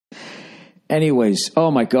Anyways,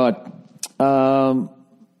 oh my God.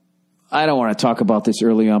 I don't want to talk about this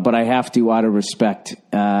early on, but I have to out of respect.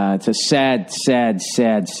 It's a sad, sad,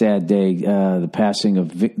 sad, sad day. The passing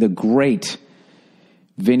of the great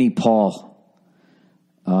Vinnie Paul,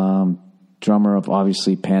 drummer of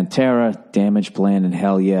obviously Pantera, Damage Plan, and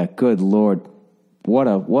hell yeah, good Lord, what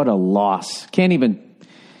a loss. Can't even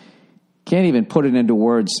put it into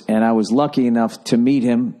words. And I was lucky enough to meet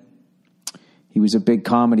him. He was a big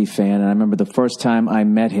comedy fan, and I remember the first time I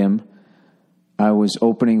met him, I was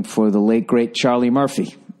opening for the late, great Charlie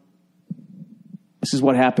Murphy. This is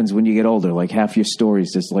what happens when you get older. Like, half your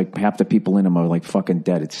stories, just like half the people in them are like fucking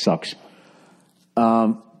dead. It sucks.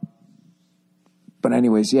 But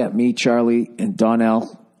anyways, yeah, me, Charlie, and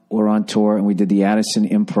Donnell were on tour, and we did the Addison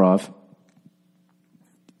Improv.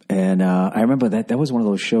 And I remember that was one of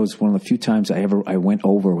those shows, one of the few times I went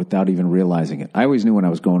over without even realizing it. I always knew when I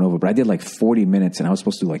was going over, but I did like 40 minutes, and I was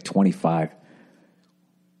supposed to do like 25.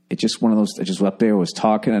 It's just one of those, I just up there, was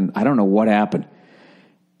talking, and I don't know what happened.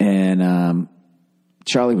 And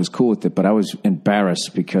Charlie was cool with it, but I was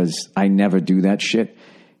embarrassed because I never do that shit.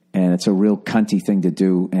 And it's a real cunty thing to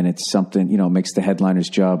do, and it's something, it makes the headliner's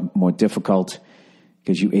job more difficult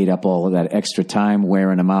because you ate up all of that extra time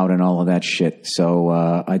wearing them out and all of that shit. So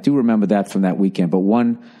I do remember that from that weekend. But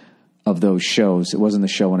one of those shows, it wasn't the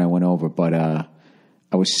show when I went over, but I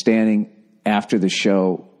was standing after the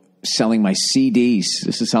show selling my CDs.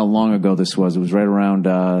 This is how long ago this was. It was right around,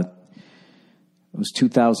 it was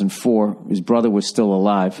 2004. His brother was still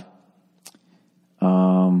alive.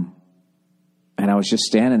 And I was just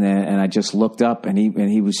standing there, and I just looked up, and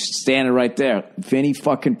he was standing right there, Vinnie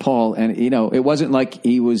fucking Paul. And, it wasn't like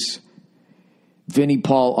he was Vinnie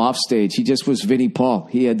Paul off stage. He just was Vinnie Paul.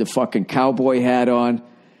 He had the fucking cowboy hat on,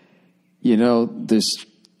 this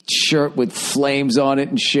shirt with flames on it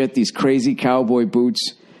and shit, these crazy cowboy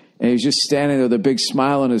boots. And he was just standing there with a big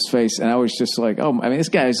smile on his face. And I was just like, this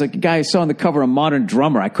guy is like a guy I saw on the cover of Modern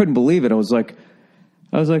Drummer. I couldn't believe it. I was like,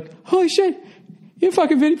 holy shit, you're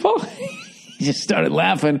fucking Vinnie Paul. He just started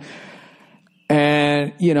laughing.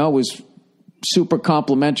 And, was super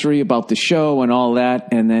complimentary about the show and all that.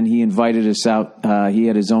 And then he invited us out. He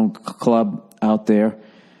had his own club out there,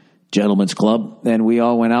 Gentleman's Club. And we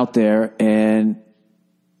all went out there, and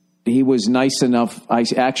he was nice enough. I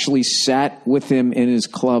actually sat with him in his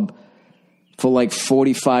club for like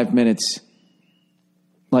 45 minutes,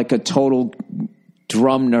 like a total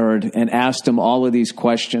drum nerd, and asked him all of these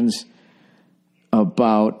questions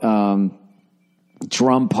about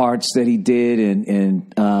drum parts that he did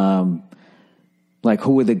and like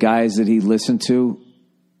who were the guys that he listened to.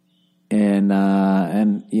 And I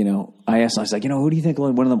asked him, I was like, who do you think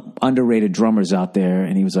one of the underrated drummers out there?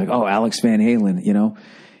 And he was like, Alex Van Halen, And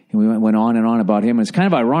we went on and on about him. And it's kind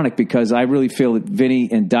of ironic because I really feel that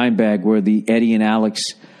Vinnie and Dimebag were the Eddie and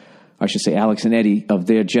Alex, I should say Alex and Eddie of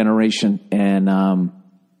their generation. And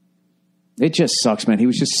it just sucks, man. He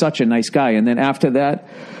was just such a nice guy. And then after that,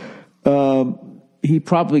 he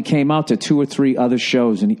probably came out to 2 or 3 other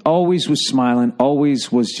shows. And he always was smiling,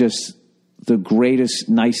 always was just the greatest,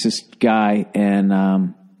 nicest guy. And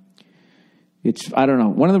I don't know.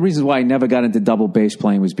 One of the reasons why I never got into double bass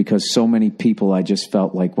playing was because so many people, I just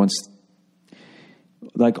felt like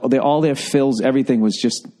all their fills, everything was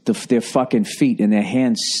just their fucking feet, and their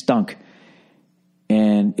hands stunk.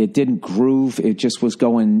 And it didn't groove. It just was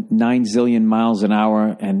going 9 zillion miles an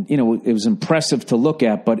hour. And, it was impressive to look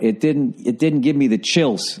at, but it didn't give me the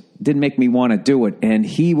chills. It didn't make me want to do it. And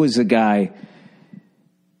he was a guy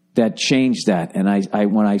that changed that.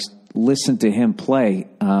 And when I listened to him play,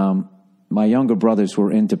 my younger brothers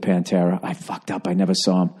were into Pantera. I fucked up. I never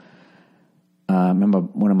saw him. I remember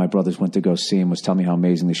one of my brothers went to go see him, was telling me how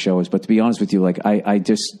amazing the show is. But to be honest with you, like I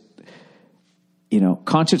just,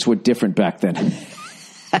 concerts were different back then.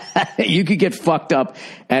 You could get fucked up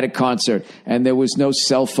at a concert, and there was no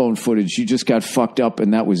cell phone footage. You just got fucked up,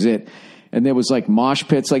 and that was it. And there was like mosh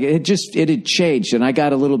pits. Like it had changed. And I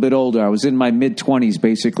got a little bit older. I was in my mid-20s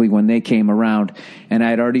basically when they came around, and I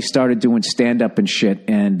had already started doing stand-up and shit.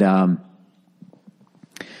 And, I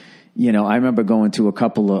remember going to a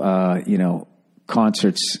couple of,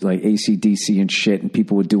 concerts like AC/DC and shit, and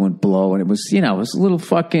people were doing blow. And it was, it was a little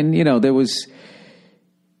fucking, there was,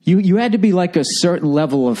 you had to be like a certain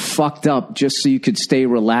level of fucked up just so you could stay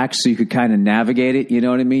relaxed, so you could kind of navigate it. You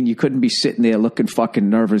know what I mean? You couldn't be sitting there looking fucking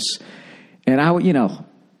nervous. And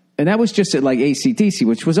and that was just at like AC/DC,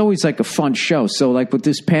 which was always like a fun show. So like with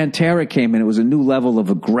this Pantera came in, it was a new level of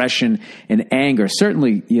aggression and anger.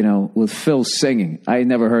 Certainly, with Phil singing, I had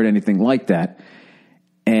never heard anything like that.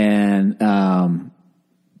 And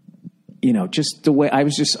you know, just the way I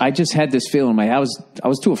just had this feeling. I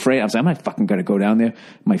was too afraid. I was like, I'm not fucking going to go down there.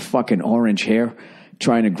 My fucking orange hair,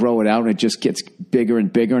 trying to grow it out, and it just gets bigger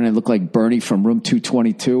and bigger, and I look like Bernie from Room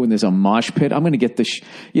 222, and there's a mosh pit. I'm going to get this.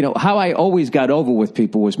 You know, how I always got over with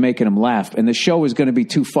people was making them laugh, and the show was going to be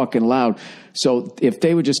too fucking loud. So if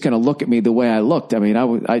they were just going to look at me the way I looked, I mean,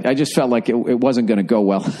 I just felt like it wasn't going to go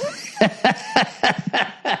well.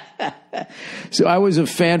 So I was a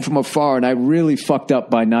fan from afar, and I really fucked up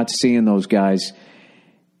by not seeing those guys.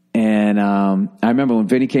 And I remember when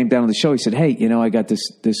Vinnie came down on the show, he said, "Hey, you know, I got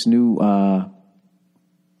this new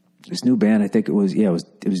band. I think it was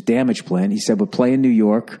Damage Plan." He said, "We're playing New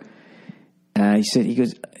York."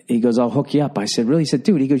 He goes, "I'll hook you up." I said, "Really?" He said,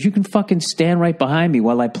 "Dude," he goes, "you can fucking stand right behind me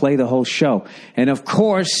while I play the whole show." And of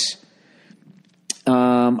course,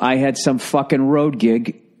 I had some fucking road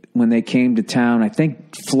gig when they came to town. I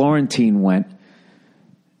think Florentine went.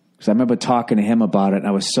 Because I remember talking to him about it, and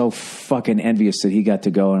I was so fucking envious that he got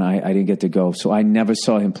to go and I didn't get to go. So I never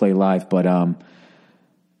saw him play live. But,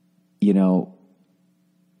 you know,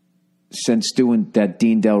 since doing that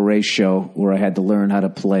Dean Del Rey show where I had to learn how to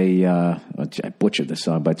play, I butchered the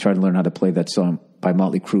song, but I tried to learn how to play that song by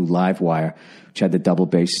Motley Crue, Live Wire, which had the double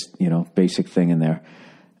bass, you know, basic thing in there.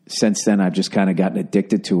 Since then, I've just kind of gotten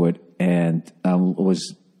addicted to it, and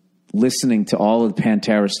was listening to all of the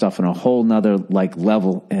Pantera stuff on a whole nother like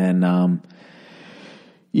level. And,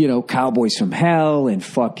 you know, Cowboys from Hell and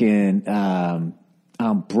fucking, I'm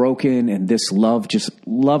Broken and This Love, just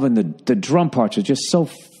loving the drum parts are just so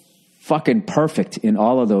fucking perfect in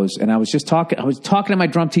all of those. And I was talking to my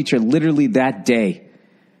drum teacher literally that day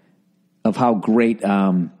of how great,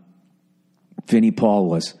 Vinnie Paul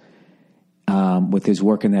was, with his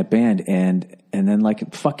work in that band. And then, like,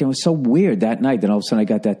 it fucking was so weird that night. Then all of a sudden I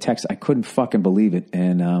got that text. I couldn't fucking believe it.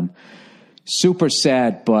 And super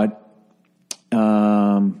sad, but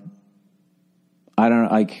I don't know.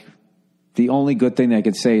 Like, the only good thing I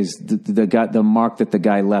could say is the mark that the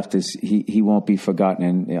guy left is he won't be forgotten.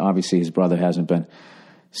 And obviously his brother hasn't been.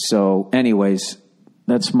 So anyways,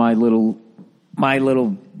 that's my little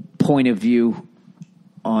point of view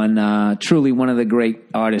on truly one of the great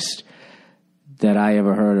artists that I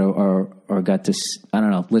ever heard or got to, I don't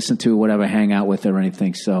know, listen to, whatever, hang out with or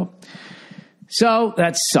anything. So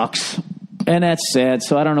that sucks. And that's sad.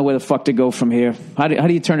 So I don't know where the fuck to go from here. How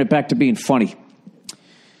do you turn it back to being funny?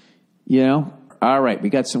 You know? All right. We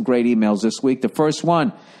got some great emails this week. The first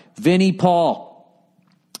one, Vinnie Paul.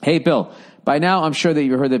 Hey, Bill. By now, I'm sure that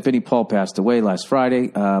you heard that Vinnie Paul passed away last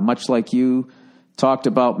Friday. Much like you talked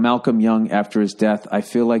about Malcolm Young after his death, I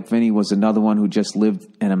feel like Vinnie was another one who just lived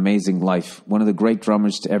an amazing life. One of the great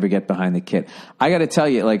drummers to ever get behind the kit. I got to tell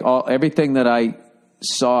you, like, everything that I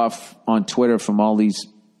saw on Twitter from all these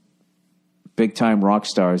big time rock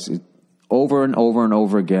stars, over and over and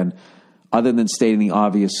over again, other than stating the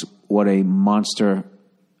obvious, what a monster,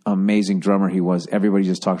 amazing drummer he was. Everybody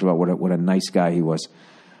just talked about what a nice guy he was.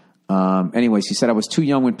 Anyways, he said, I was too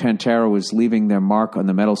young when Pantera was leaving their mark on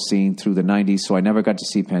the metal scene through the 90s, so I never got to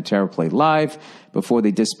see Pantera play live before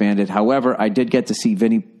they disbanded. However, I did get to see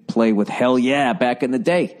Vinnie play with Hell Yeah back in the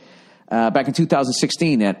day, back in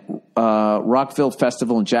 2016 at Rockville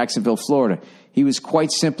Festival in Jacksonville, Florida. He was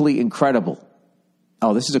quite simply incredible.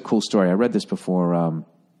 Oh, this is a cool story. I read this before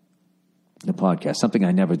the podcast, something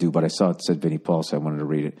I never do, but I saw it said Vinnie Paul, so I wanted to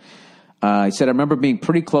read it. He said, I remember being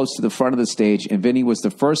pretty close to the front of the stage, and Vinnie was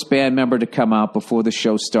the first band member to come out before the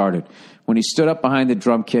show started. When he stood up behind the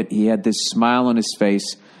drum kit, he had this smile on his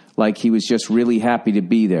face, like he was just really happy to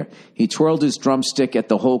be there. He twirled his drumstick at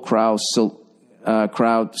the whole crowd,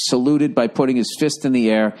 saluted by putting his fist in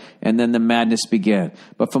the air, and then the madness began.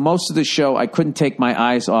 But for most of the show, I couldn't take my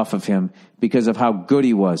eyes off of him because of how good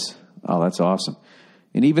he was. Oh, that's awesome.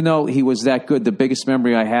 And even though he was that good, the biggest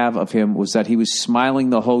memory I have of him was that he was smiling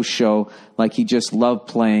the whole show like he just loved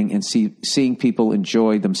playing and seeing people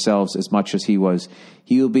enjoy themselves as much as he was.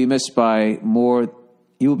 He will be missed by more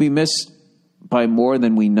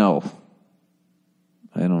than we know.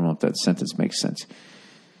 I don't know if that sentence makes sense.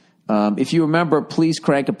 If you remember, please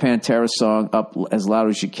crank a Pantera song up as loud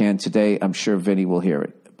as you can today. I'm sure Vinnie will hear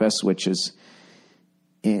it. Best wishes.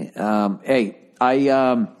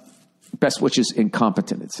 Best wishes,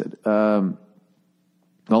 incompetent, it said.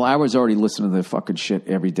 Well, I was already listening to their fucking shit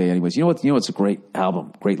every day anyways. You know what's a great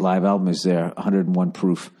album, great live album is there, 101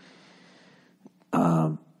 Proof.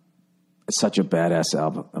 It's such a badass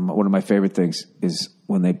album. One of my favorite things is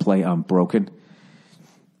when they play Broken.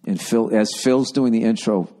 And as Phil's doing the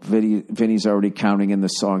intro, Vinny's already counting in the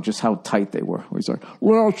song just how tight they were. He's like,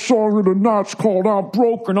 last song of the night's called I'm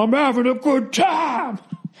Broken. I'm having a good time.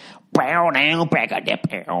 All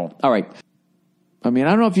right. I mean,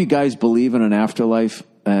 I don't know if you guys believe in an afterlife,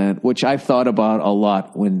 which I thought about a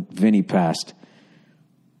lot when Vinnie passed.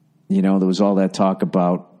 You know, there was all that talk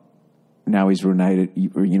about now he's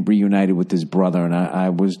reunited with his brother, and I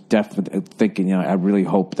was definitely thinking, you know, I really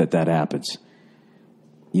hope that happens.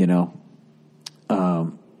 You know?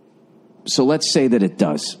 So let's say that it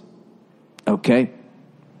does. Okay?